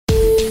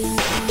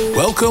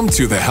Welcome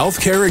to the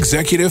Healthcare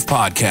Executive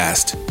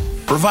Podcast,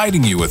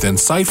 providing you with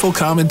insightful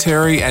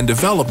commentary and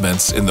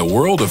developments in the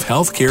world of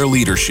healthcare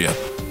leadership.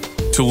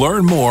 To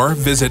learn more,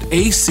 visit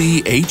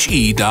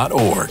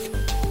ache.org.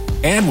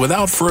 And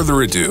without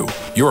further ado,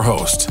 your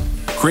host,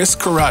 Chris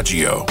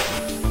Caraggio.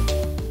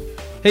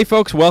 Hey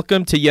folks,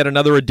 welcome to yet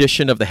another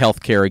edition of the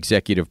Healthcare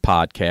Executive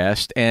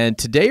Podcast. And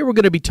today we're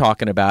going to be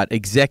talking about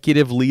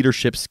executive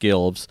leadership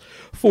skills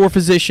for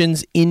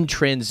physicians in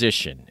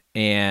transition,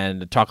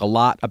 and talk a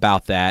lot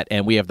about that.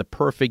 And we have the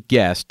perfect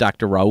guest,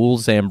 Dr. Raul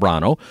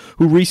Zambrano,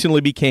 who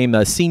recently became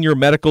a senior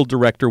medical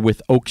director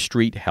with Oak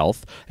Street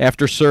Health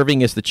after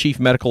serving as the chief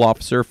medical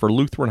officer for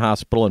Lutheran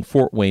Hospital in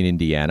Fort Wayne,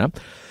 Indiana.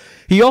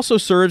 He also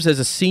serves as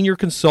a senior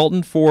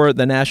consultant for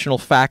the national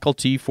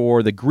faculty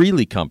for the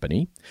Greeley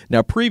Company.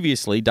 Now,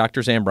 previously,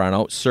 Dr.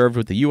 Zambrano served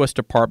with the U.S.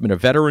 Department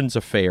of Veterans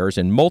Affairs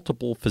in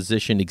multiple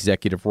physician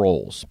executive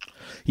roles.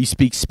 He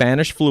speaks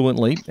Spanish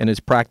fluently and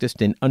has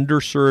practiced in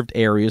underserved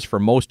areas for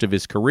most of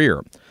his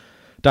career.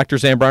 Dr.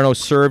 Zambrano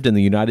served in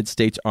the United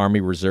States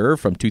Army Reserve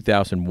from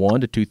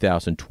 2001 to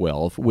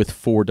 2012 with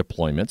 4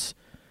 deployments.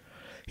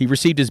 He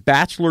received his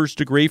bachelor's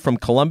degree from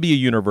Columbia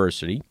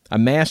University, a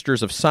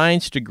master's of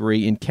science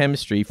degree in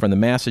chemistry from the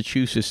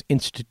Massachusetts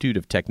Institute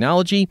of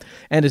Technology,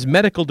 and his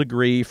medical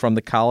degree from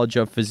the College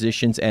of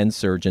Physicians and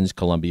Surgeons,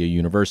 Columbia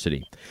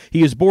University.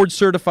 He is board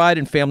certified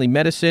in family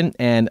medicine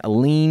and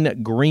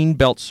Lean Green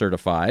Belt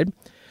certified.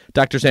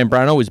 Dr.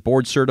 Zambrano is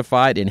board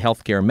certified in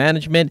healthcare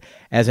management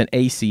as an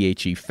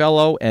ACHE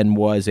fellow and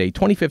was a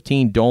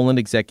 2015 Dolan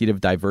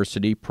Executive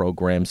Diversity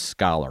Program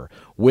Scholar.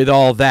 With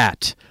all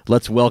that,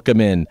 let's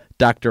welcome in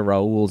Dr.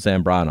 Raul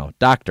Zambrano.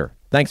 Doctor,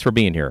 thanks for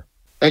being here.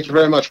 Thank you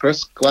very much,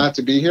 Chris. Glad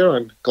to be here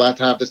and glad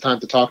to have this time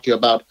to talk to you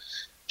about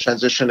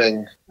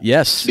transitioning.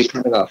 Yes.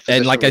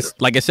 And like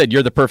I said,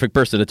 you're the perfect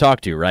person to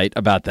talk to, right?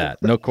 About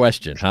that. No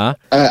question, huh?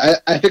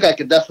 I think I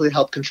could definitely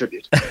help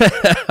contribute.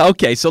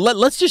 Okay, so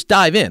let's just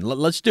dive in.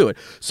 Let's do it.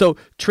 So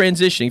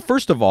transitioning,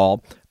 first of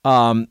all,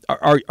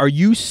 are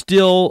you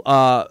still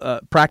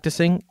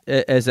practicing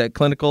as a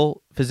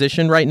clinical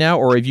physician right now,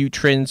 or have you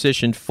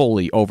transitioned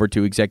fully over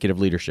to executive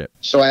leadership?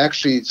 So I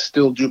actually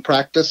still do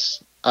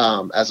practice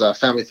as a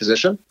family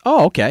physician.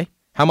 Oh, okay.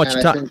 How much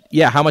time?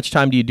 How much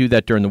time do you do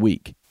that during the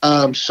week?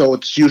 So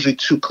it's usually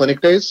 2 clinic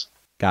days.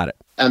 Got it.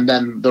 And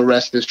then the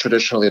rest is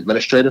traditionally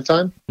administrative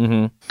time.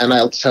 Mm-hmm. And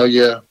I'll tell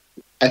you,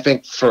 I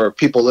think for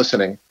people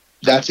listening,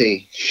 that's a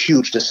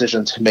huge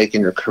decision to make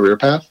in your career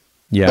path.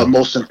 Yeah. But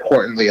most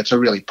importantly, it's a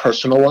really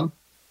personal one.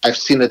 I've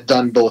seen it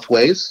done both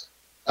ways.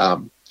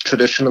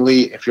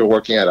 Traditionally, if you're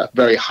working at a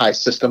very high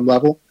system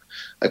level,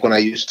 like when I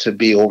used to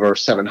be over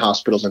 7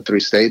 hospitals in 3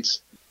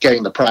 states,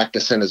 getting the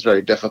practice in is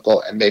very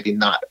difficult and maybe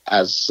not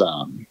as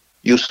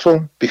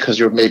useful because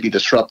you're maybe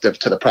disruptive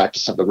to the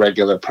practice of the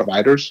regular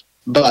providers.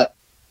 But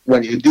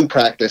when you do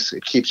practice,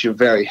 it keeps you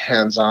very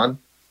hands-on.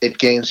 It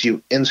gains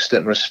you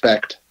instant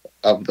respect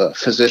of the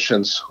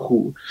physicians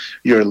who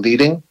you're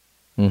leading,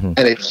 and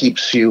it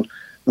keeps you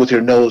with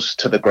your nose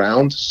to the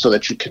ground so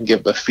that you can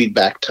give the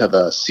feedback to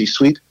the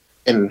C-suite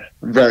in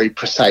very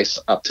precise,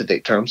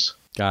 up-to-date terms.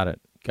 Got it.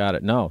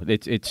 No,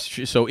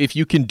 it's so if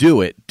you can do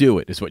it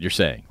is what you're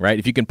saying, right?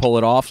 If you can pull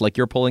it off like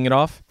you're pulling it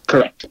off?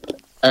 Correct.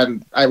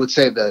 And I would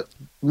say the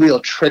real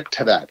trick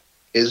to that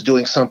is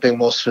doing something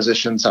most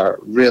physicians are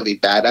really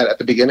bad at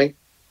the beginning,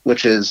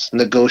 which is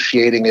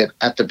negotiating it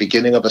at the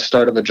beginning of the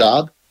start of a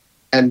job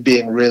and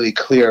being really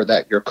clear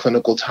that your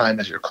clinical time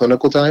is your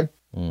clinical time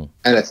and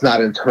it's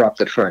not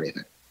interrupted for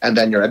anything. And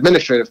then your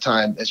administrative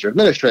time is your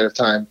administrative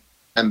time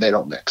and they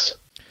don't mix.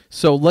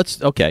 So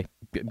okay,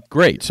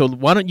 great. So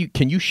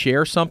can you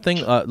share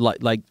something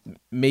like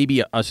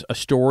maybe a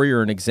story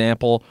or an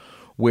example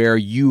where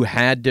you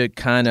had to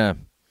kind of,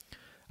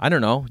 I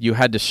don't know, you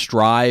had to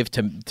strive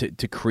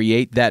to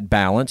create that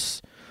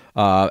balance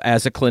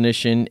as a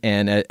clinician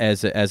and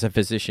as a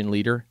physician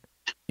leader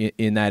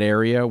in that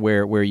area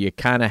where you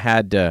kind of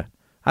had to,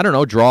 I don't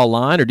know, draw a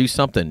line or do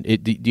something.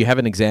 Do you have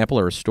an example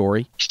or a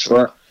story?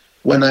 Sure.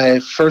 When I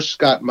first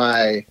got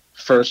my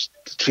first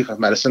chief of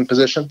medicine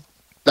position,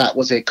 that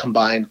was a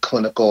combined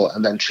clinical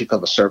and then chief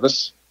of a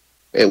service.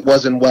 It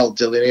wasn't well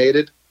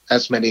delineated.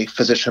 As many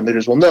physician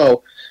leaders will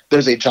know,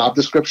 there's a job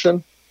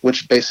description,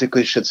 which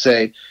basically should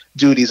say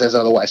duties as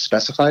otherwise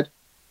specified,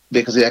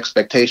 because the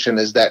expectation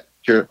is that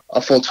you're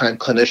a full-time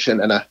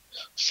clinician and a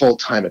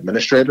full-time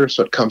administrator,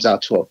 so it comes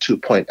out to a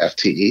 2-point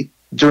FTE.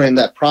 During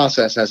that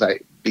process, as I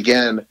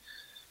began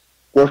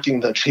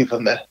working the chief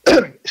of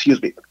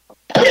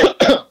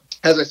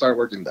as I started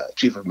working the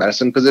chief of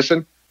medicine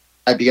position,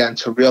 I began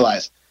to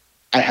realize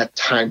I had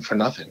time for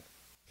nothing.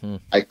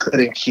 I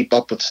couldn't keep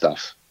up with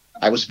stuff.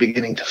 I was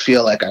beginning to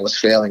feel like I was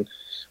failing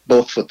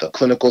both with the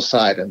clinical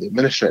side and the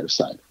administrative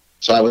side.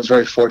 So I was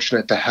very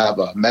fortunate to have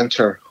a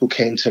mentor who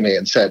came to me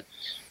and said,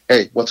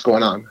 "Hey, what's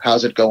going on?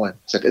 How's it going?"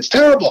 I said, "It's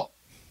terrible.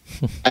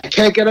 I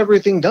can't get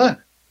everything done.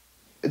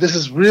 This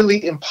is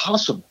really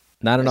impossible."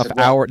 Not enough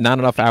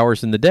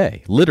hours in the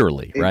day,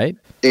 literally, right?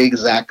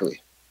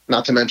 Exactly.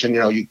 Not to mention,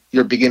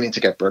 you're beginning to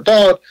get burnt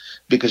out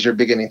because you're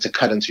beginning to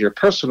cut into your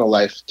personal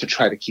life to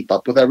try to keep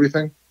up with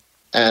everything.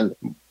 And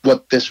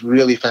what this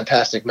really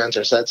fantastic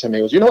mentor said to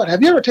me was, you know what,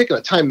 have you ever taken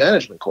a time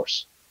management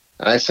course?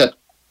 And I said,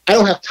 I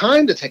don't have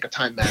time to take a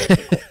time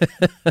management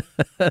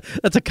course.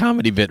 That's a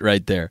comedy bit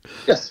right there.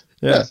 Yes,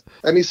 Yeah. yes.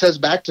 And he says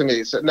back to me,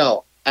 he said,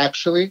 no,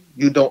 actually,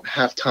 you don't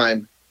have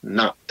time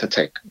not to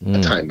take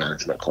a time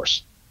management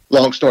course.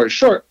 Long story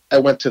short, I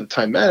went to the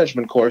time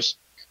management course,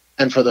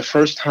 and for the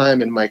first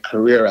time in my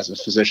career as a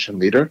physician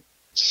leader,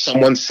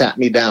 someone sat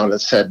me down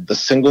and said, the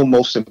single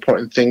most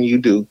important thing you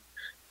do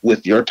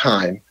with your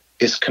time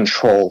is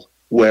control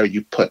where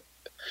you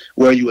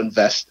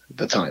invest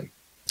the time.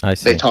 I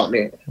see.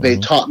 They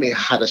taught me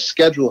how to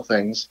schedule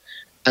things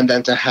and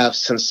then to have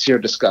sincere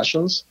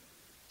discussions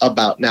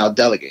about now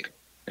delegating.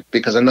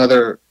 Because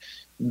another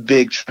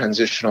big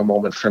transitional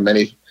moment for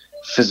many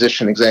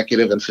physician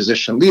executive and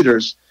physician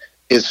leaders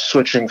is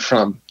switching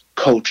from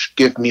coach,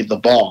 give me the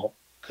ball,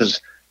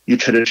 because you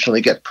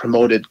traditionally get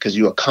promoted because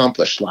you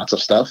accomplished lots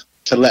of stuff,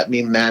 to let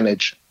me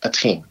manage a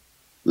team.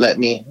 Let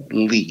me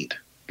lead.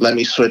 Let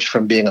me switch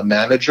from being a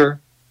manager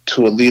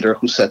to a leader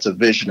who sets a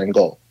vision and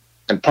goal.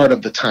 And part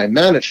of the time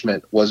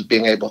management was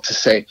being able to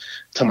say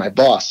to my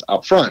boss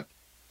out front,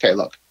 okay,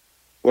 look,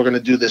 we're going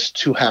to do this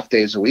 2 half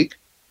days a week.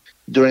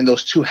 During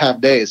those 2 half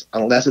days,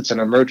 unless it's an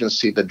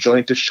emergency, the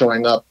joint is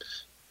showing up,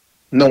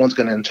 no one's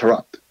going to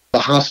interrupt. The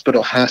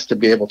hospital has to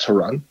be able to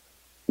run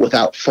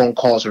without phone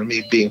calls or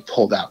me being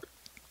pulled out.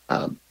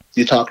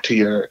 You talk to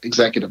your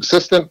executive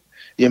assistant,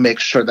 you make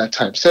sure that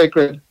time's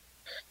sacred.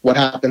 What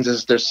happens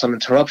is there's some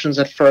interruptions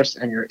at first,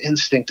 and your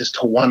instinct is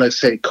to want to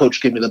say,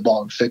 coach, give me the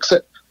ball and fix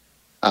it.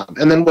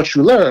 And then what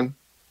you learn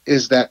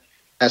is that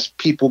as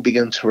people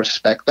begin to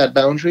respect that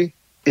boundary,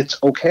 it's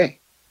okay.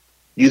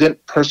 You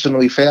didn't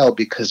personally fail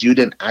because you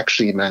didn't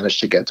actually manage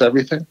to get to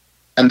everything.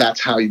 And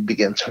that's how you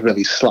begin to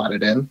really slot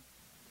it in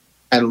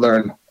and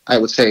learn, I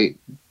would say,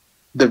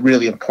 the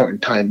really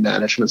important time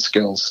management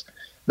skills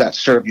that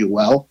serve you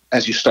well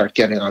as you start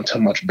getting onto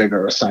much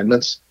bigger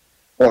assignments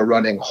or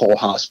running whole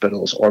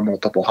hospitals or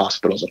multiple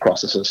hospitals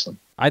across the system.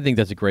 I think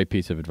that's a great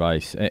piece of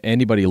advice.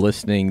 Anybody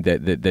listening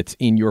that's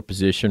in your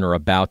position or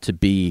about to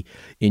be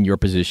in your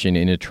position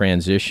in a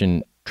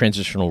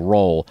transitional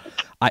role,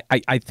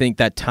 I think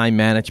that time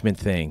management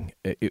thing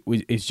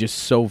is just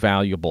so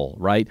valuable,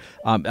 right?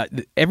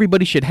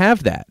 Everybody should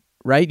have that,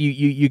 right?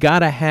 You got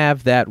to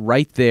have that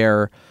right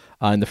there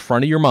in the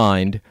front of your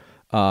mind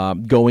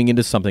going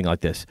into something like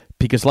this.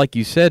 Because like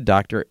you said,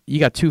 doctor, you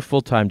got 2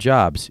 full-time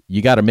jobs.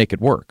 You got to make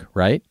it work,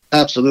 right?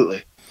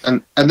 Absolutely.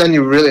 And then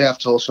you really have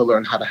to also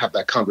learn how to have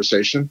that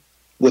conversation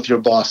with your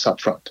boss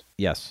up front.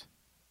 Yes.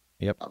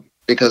 Yep.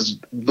 Because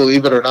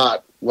believe it or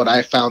not, what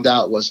I found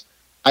out was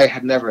I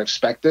had never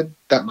expected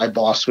that my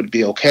boss would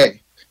be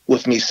okay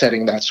with me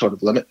setting that sort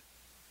of limit.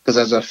 Because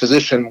as a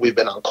physician, we've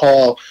been on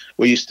call.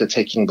 We're used to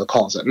taking the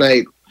calls at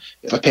night.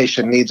 If a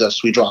patient needs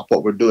us, we drop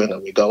what we're doing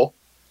and we go.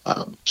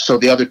 So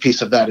the other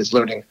piece of that is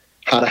learning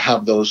how to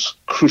have those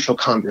crucial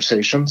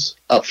conversations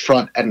up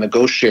front and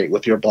negotiate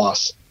with your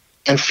boss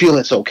and feel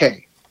it's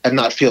okay and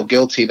not feel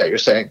guilty that you're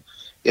saying,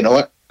 you know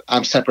what,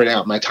 I'm separating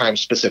out my time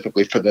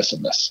specifically for this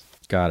and this.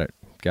 Got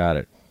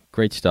it.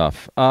 Great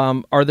stuff.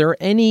 Are there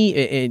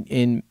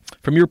any,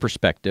 from your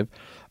perspective,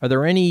 are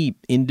there any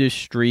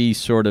industry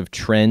sort of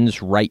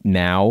trends right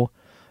now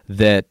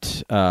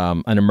that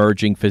an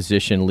emerging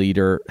physician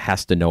leader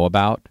has to know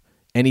about?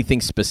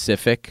 Anything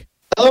specific?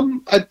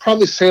 I'd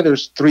probably say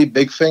there's 3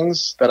 big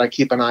things that I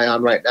keep an eye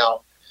on right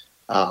now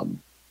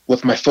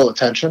with my full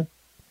attention.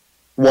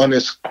 One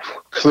is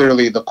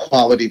clearly the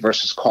quality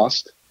versus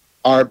cost.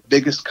 Our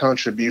biggest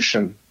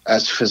contribution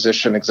as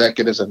physician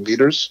executives and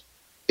leaders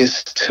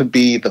is to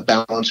be the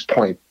balance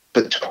point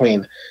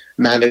between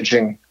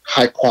managing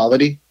high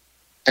quality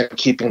and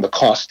keeping the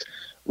cost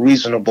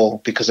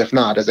reasonable, because if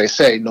not, as they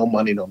say, no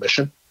money, no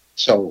mission.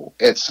 So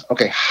it's,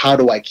 okay, how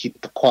do I keep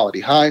the quality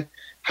high?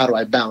 How do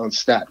I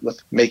balance that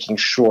with making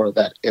sure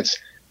that it's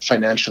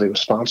financially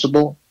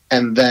responsible?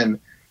 And then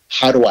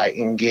how do I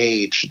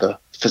engage the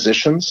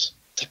physicians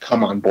to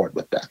come on board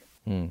with that?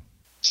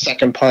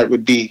 Second part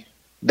would be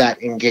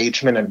that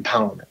engagement and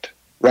empowerment.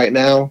 Right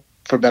now,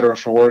 for better or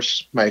for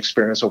worse, my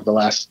experience over the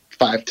last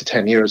 5 to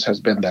 10 years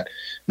has been that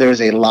there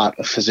is a lot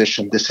of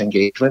physician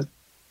disengagement.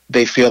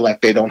 They feel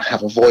like they don't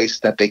have a voice,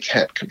 that they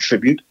can't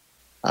contribute.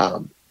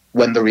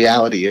 When the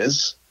reality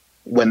is,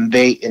 when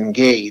they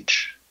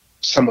engage,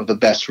 some of the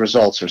best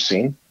results are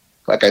seen.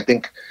 Like, I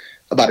think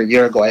about a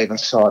year ago, I even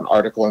saw an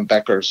article in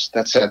Becker's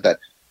that said that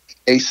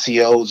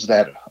ACOs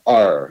that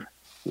are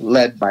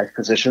led by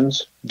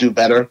physicians do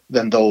better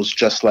than those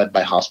just led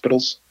by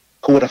hospitals.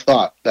 Who would have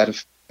thought that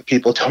if the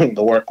people doing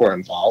the work were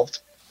involved,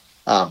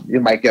 you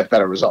might get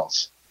better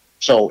results?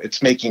 So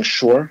it's making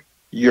sure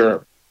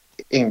you're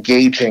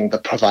engaging the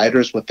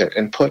providers with their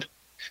input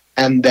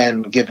and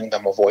then giving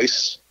them a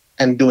voice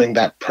and doing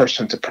that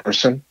person to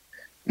person,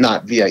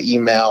 not via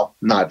email,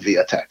 not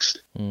via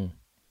text. And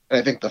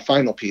I think the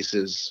final piece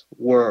is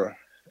we're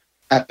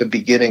at the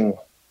beginning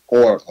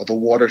or the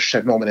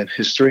watershed moment in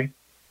history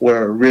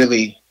where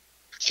really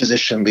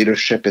physician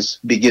leadership is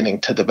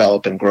beginning to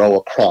develop and grow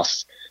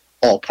across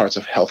all parts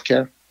of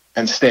healthcare,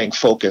 and staying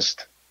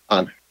focused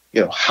on,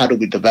 how do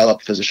we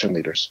develop physician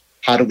leaders?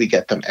 How do we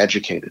get them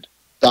educated?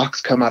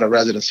 Docs come out of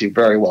residency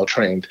very well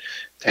trained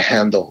to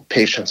handle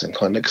patients in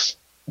clinics.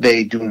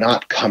 They do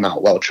not come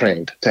out well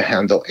trained to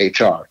handle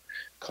HR,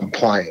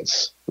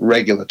 compliance,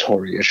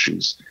 regulatory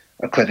issues,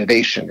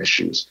 accreditation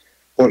issues,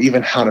 or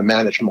even how to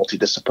manage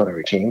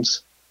multidisciplinary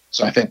teams.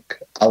 So I think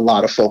a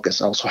lot of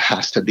focus also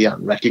has to be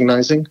on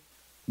recognizing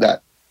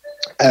that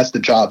as the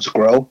jobs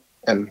grow,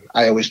 and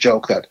I always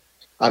joke that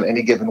on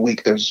any given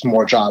week there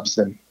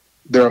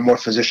are more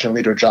physician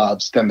leader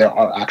jobs than there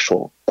are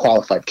actual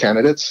qualified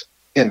candidates,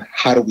 in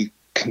how do we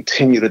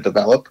continue to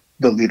develop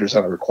the leaders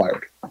that are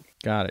required.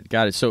 Got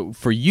it. So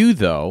for you,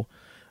 though,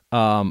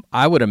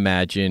 I would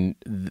imagine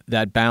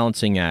that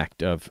balancing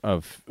act of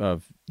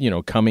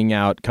coming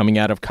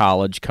out of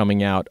college,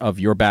 coming out of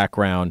your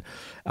background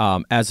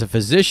as a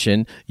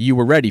physician, you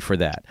were ready for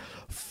that.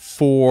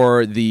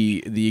 For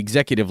the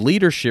executive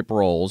leadership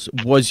roles,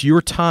 was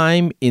your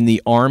time in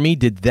the Army,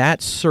 did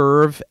that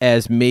serve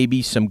as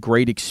maybe some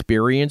great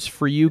experience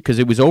for you? Because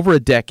it was over a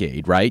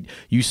decade, right?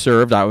 You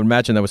served. I would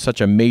imagine that was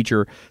such a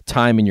major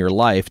time in your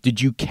life.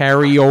 Did you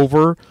carry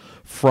over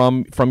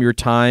from your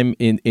time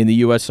in the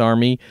U.S.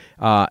 Army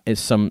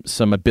some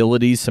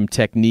abilities, some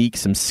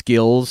techniques, some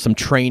skills, some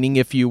training,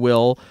 if you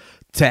will,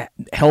 to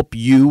help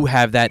you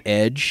have that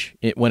edge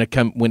when it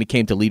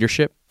came to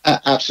leadership?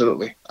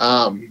 Absolutely.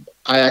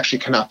 I actually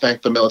cannot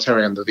thank the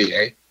military and the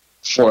VA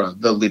for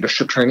the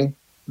leadership training.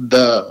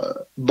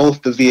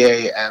 Both the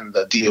VA and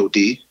the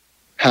DoD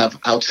have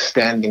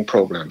outstanding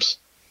programs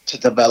to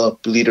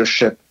develop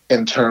leadership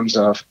in terms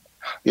of,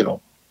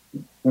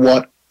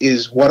 what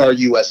are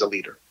you as a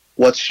leader?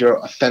 What's your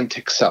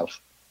authentic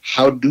self?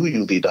 How do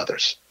you lead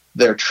others?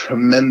 They're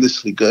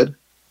tremendously good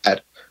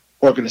at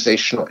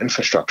organizational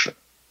infrastructure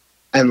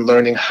and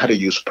learning how to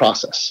use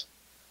process.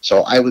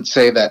 So I would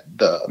say that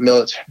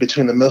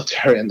between the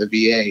military and the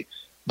VA,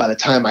 by the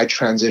time I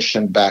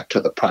transitioned back to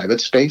the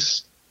private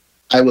space,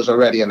 I was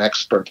already an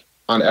expert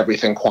on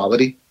everything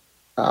quality.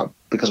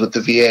 Because with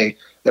the VA,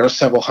 there are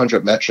several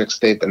hundred metrics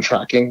they've been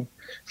tracking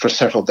for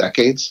several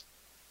decades,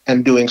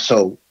 and doing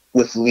so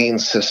with lean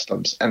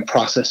systems and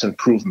process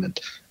improvement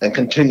and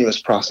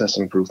continuous process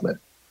improvement.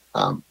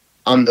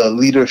 On the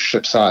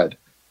leadership side,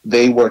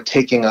 they were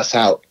taking us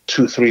out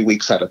 2-3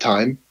 weeks at a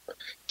time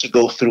to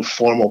go through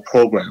formal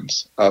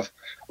programs of,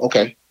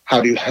 okay,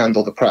 how do you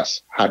handle the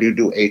press? How do you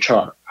do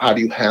HR? How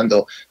do you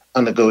handle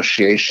a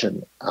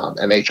negotiation,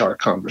 an HR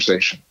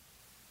conversation?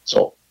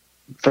 So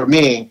for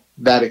me,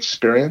 that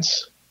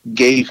experience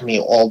gave me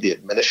all the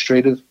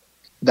administrative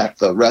that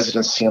the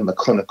residency and the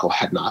clinical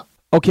had not.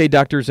 Okay,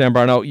 Dr.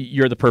 Zambrano,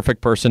 you're the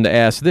perfect person to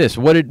ask this.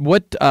 What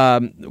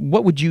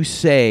would you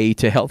say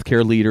to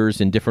healthcare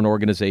leaders in different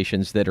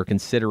organizations that are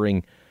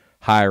considering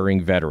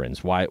hiring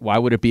veterans? Why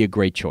would it be a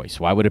great choice?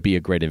 Why would it be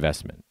a great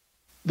investment?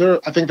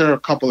 I think there are a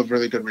couple of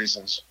really good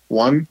reasons.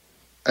 One,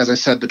 as I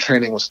said, the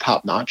training was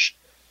top notch.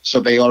 So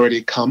they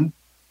already come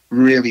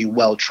really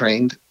well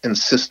trained in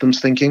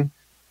systems thinking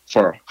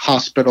for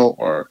hospital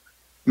or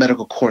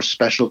medical core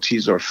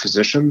specialties or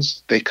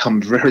physicians. They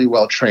come very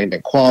well trained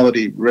in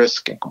quality,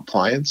 risk, and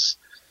compliance.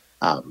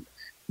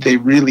 They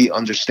really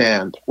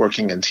understand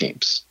working in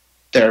teams.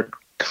 They're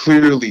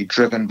clearly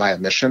driven by a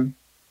mission.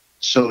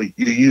 So you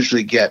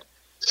usually get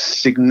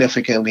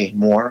significantly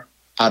more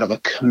out of a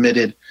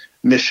committed,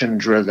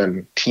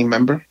 mission-driven team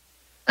member.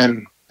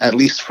 And at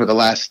least for the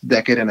last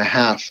decade and a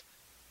half,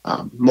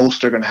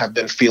 most are going to have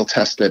been field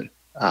tested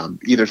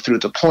either through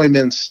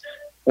deployments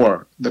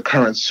or the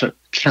current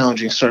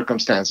challenging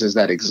circumstances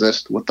that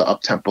exist with the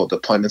up-tempo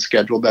deployment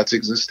schedule that's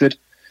existed,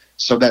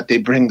 so that they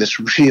bring this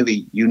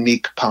really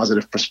unique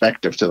positive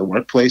perspective to the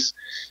workplace,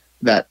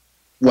 that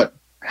what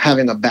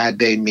having a bad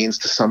day means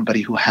to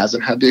somebody who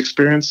hasn't had the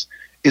experience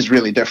is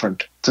really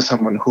different to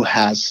someone who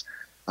has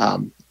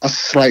a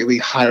slightly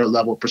higher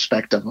level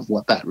perspective of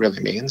what that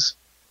really means.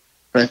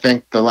 But I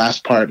think the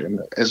last part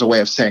is a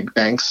way of saying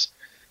thanks,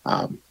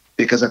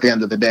 because at the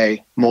end of the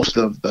day, most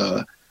of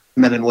the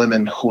men and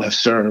women who have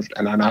served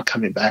and are not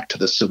coming back to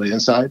the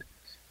civilian side,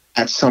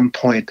 at some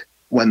point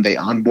when they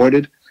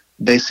onboarded,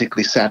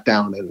 basically sat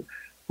down and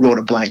wrote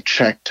a blank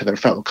check to their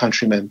fellow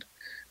countrymen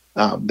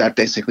that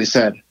basically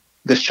said,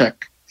 this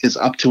check is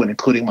up to and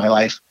including my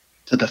life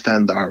to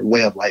defend our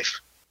way of life.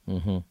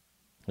 Mm-hmm.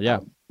 Yeah.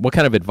 What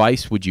kind of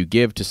advice would you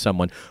give to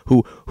someone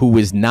who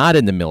is not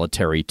in the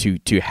military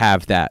to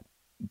have that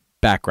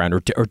background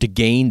or to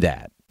gain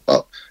that?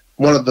 Well,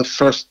 one of the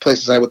first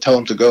places I would tell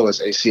them to go is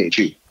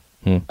ACHE.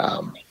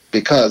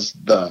 Because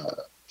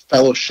the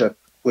fellowship,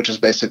 which is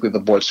basically the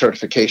board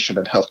certification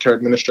in healthcare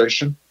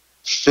administration,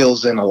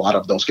 fills in a lot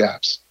of those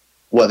gaps,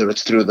 whether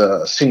it's through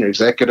the senior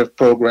executive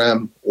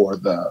program or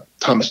the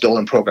Thomas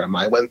Dolan program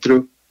I went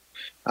through.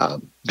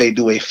 They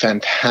do a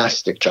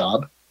fantastic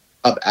job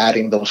of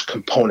adding those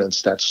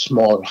components that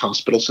smaller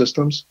hospital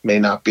systems may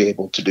not be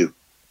able to do.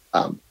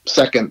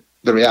 Second,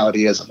 the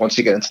reality is once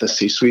you get into the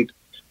C-suite,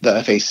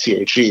 the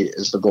FACHE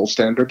is the gold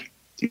standard.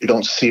 You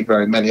don't see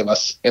very many of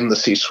us in the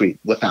C-suite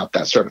without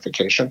that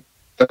certification.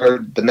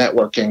 Third, the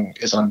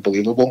networking is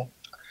unbelievable.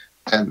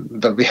 And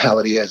the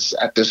reality is,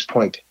 at this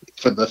point,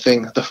 for the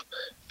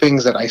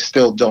things that I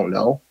still don't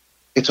know,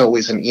 it's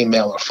always an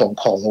email or phone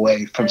call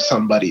away from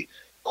somebody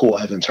who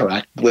I've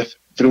interacted with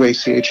through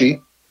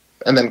ACHE.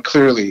 And then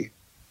clearly,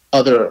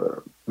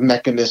 other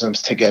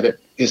mechanisms to get it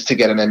is to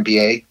get an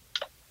MBA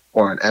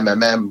or an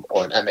MMM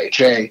or an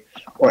MHA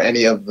or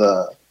any of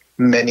the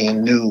many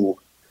new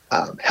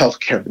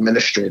healthcare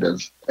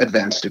administrative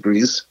advanced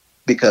degrees,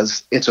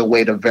 because it's a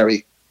way to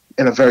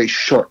in a very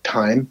short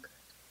time,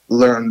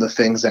 learn the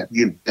things that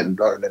you didn't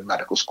learn in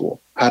medical school.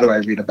 How do I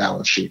read a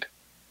balance sheet?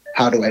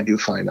 How do I do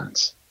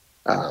finance?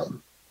 I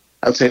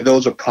would say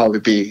those would probably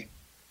be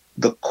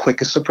the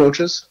quickest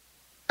approaches.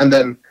 And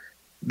then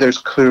there's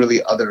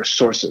clearly other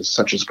sources,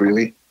 such as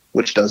Greeley,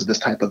 which does this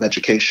type of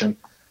education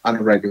on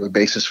a regular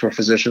basis for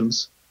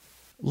physicians.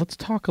 Let's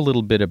talk a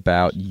little bit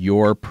about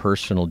your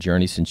personal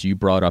journey, since you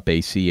brought up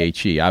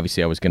ACHE.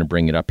 Obviously, I was going to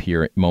bring it up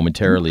here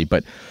momentarily,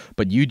 but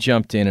you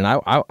jumped in, and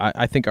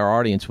I think our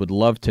audience would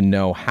love to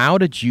know, how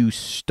did you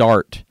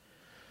start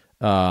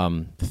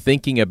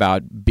thinking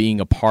about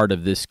being a part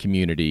of this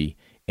community,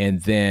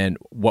 and then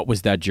what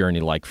was that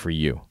journey like for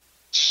you?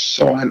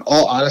 So in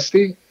all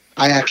honesty,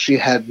 I actually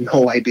had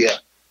no idea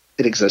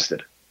it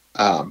existed.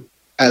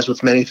 As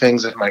with many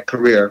things in my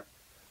career,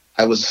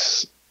 I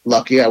was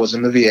lucky. I was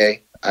in the VA.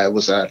 I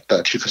was at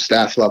the chief of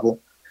staff level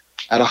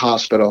at a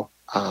hospital,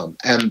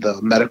 and the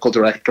medical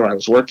director I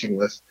was working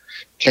with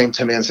came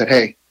to me and said,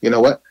 "Hey, you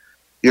know what?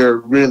 You're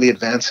really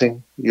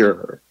advancing.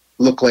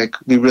 Look like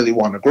we really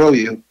want to grow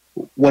you.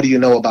 What do you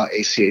know about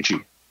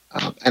ACHE?"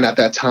 And at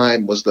that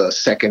time was the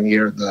second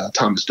year the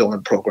Thomas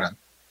Dolan program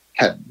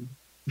had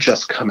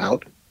just come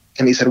out.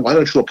 And he said, "Why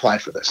don't you apply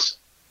for this?"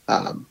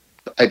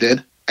 I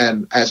did.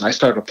 And as I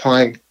started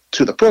applying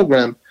to the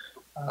program,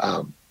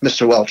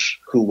 Mr. Welch,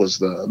 who was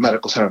the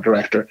medical center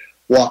director,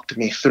 walked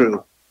me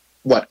through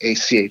what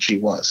ACHE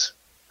was.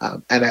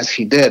 And as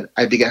he did,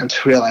 I began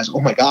to realize, oh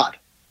my God,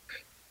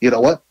 you know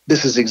what?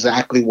 This is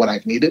exactly what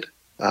I've needed.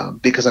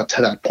 Because up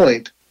to that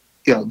point,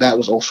 that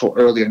was also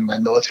early in my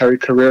military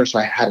career, so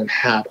I hadn't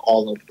had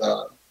all of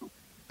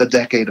the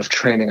decade of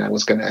training I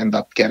was going to end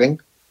up getting. And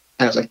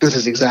I was like, this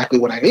is exactly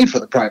what I need for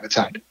the private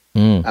side.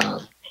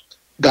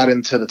 Got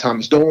into the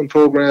Thomas Dolan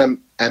program,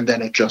 and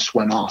then it just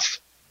went off.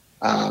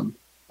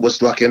 Was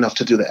lucky enough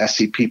to do the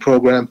SCP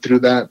program through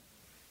that.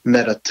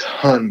 Met a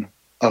ton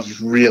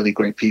of really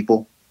great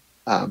people.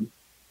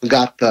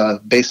 Got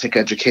the basic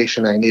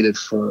education I needed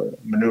for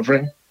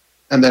maneuvering.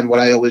 And then what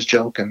I always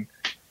joke, and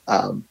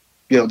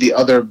the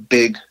other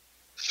big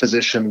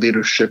physician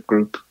leadership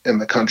group in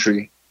the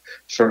country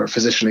for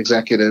physician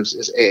executives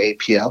is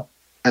AAPL.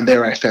 And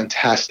they're a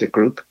fantastic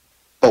group.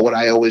 But what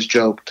I always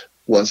joked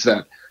was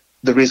that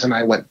the reason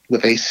I went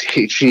with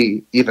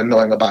ACHE, even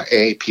knowing about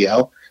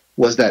AAPL,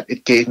 was that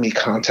it gave me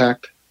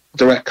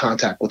direct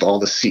contact with all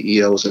the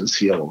CEOs and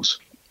COOs.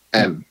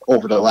 And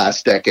over the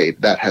last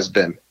decade, that has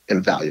been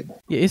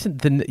invaluable. Yeah,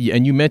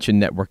 and you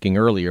mentioned networking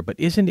earlier, but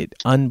isn't it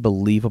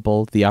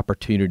unbelievable the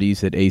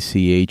opportunities that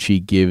ACHE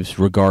gives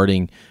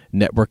regarding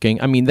networking?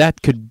 I mean,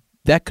 that could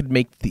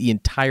make the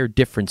entire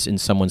difference in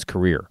someone's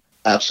career.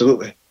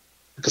 Absolutely.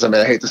 Because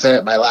I hate to say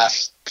it, my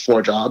last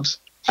 4 jobs,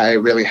 I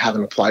really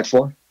haven't applied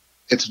for.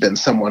 It's been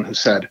someone who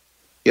said,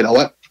 you know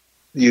what?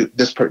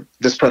 This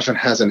person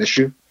has an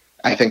issue.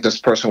 I think this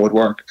person would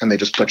work, and they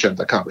just put you in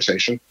the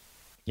conversation.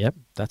 Yep,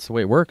 that's the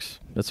way it works.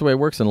 That's the way it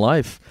works in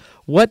life.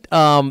 What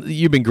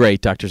you've been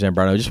great, Dr.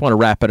 Zambrano. I just want to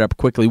wrap it up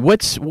quickly.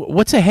 What's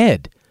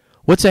ahead?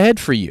 What's ahead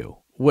for you?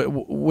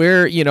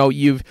 Where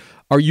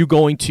are you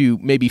going to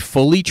maybe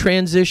fully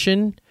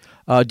transition?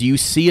 Do you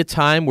see a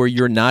time where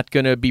you're not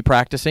going to be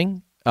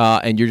practicing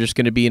and you're just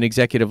going to be in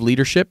executive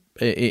leadership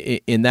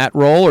in that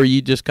role, or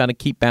you just kind of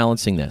keep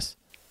balancing this?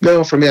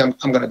 No, for me, I'm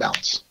going to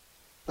balance.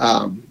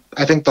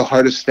 I think the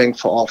hardest thing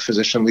for all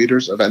physician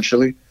leaders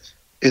eventually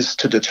is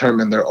to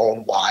determine their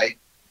own why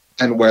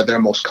and where they're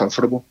most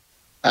comfortable.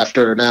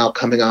 After now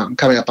coming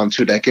up on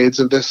 2 decades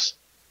of this,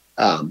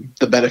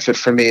 the benefit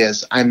for me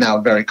is I'm now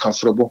very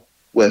comfortable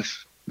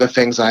with the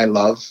things I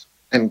love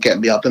and get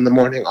me up in the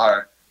morning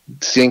are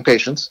seeing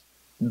patients,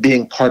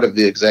 being part of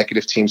the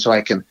executive team so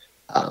I can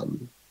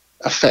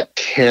affect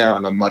care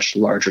on a much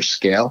larger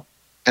scale,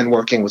 and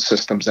working with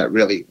systems that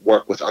really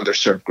work with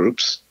underserved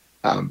groups,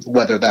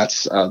 whether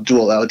that's a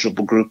dual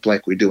eligible group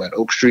like we do at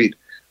Oak Street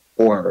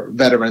or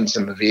veterans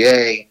in the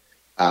VA.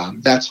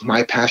 That's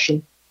my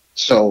passion.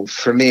 So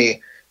for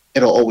me,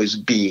 it'll always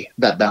be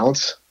that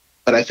balance.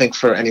 But I think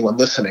for anyone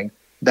listening,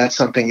 that's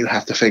something you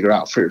have to figure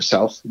out for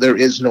yourself. There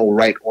is no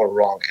right or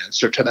wrong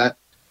answer to that.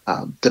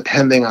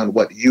 Depending on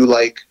what you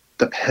like,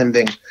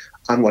 depending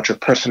on what your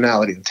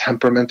personality and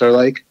temperament are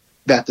like,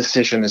 that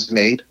decision is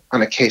made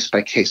on a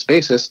case-by-case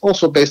basis,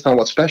 also based on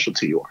what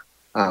specialty you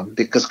are.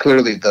 Because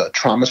clearly the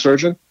trauma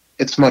surgeon,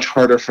 it's much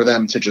harder for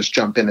them to just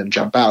jump in and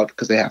jump out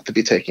because they have to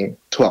be taking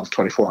 12,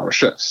 24-hour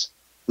shifts.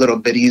 A little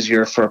bit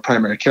easier for a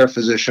primary care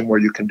physician where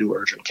you can do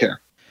urgent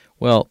care.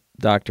 Well,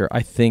 Doctor,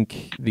 I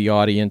think the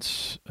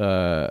audience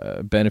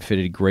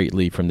benefited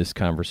greatly from this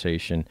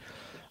conversation.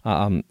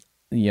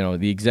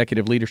 the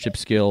executive leadership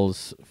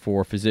skills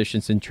for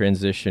physicians in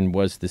transition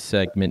was the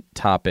segment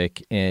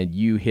topic, and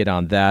you hit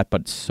on that,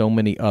 but so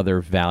many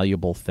other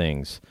valuable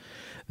things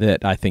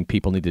that I think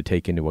people need to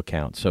take into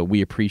account. So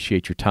we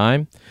appreciate your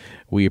time.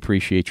 We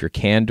appreciate your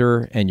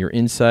candor and your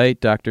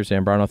insight. Dr.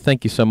 Zambrano,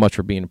 thank you so much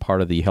for being a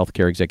part of the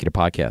Healthcare Executive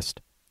Podcast.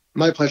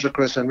 My pleasure,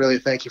 Chris, and really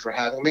thank you for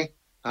having me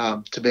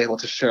to be able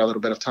to share a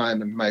little bit of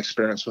time and my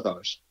experience with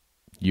others.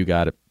 You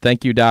got it.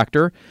 Thank you,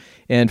 Doctor.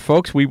 And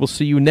folks, we will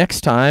see you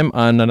next time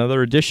on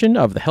another edition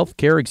of the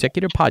Healthcare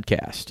Executive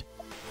Podcast.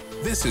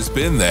 This has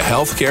been the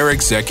Healthcare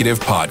Executive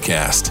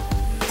Podcast,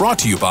 brought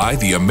to you by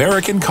the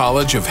American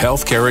College of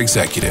Healthcare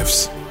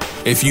Executives.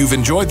 If you've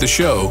enjoyed the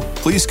show,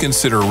 please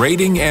consider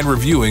rating and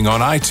reviewing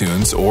on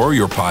iTunes or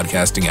your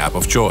podcasting app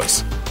of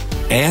choice.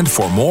 And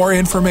for more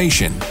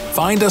information,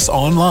 find us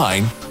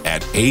online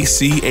at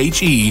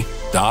ache.org.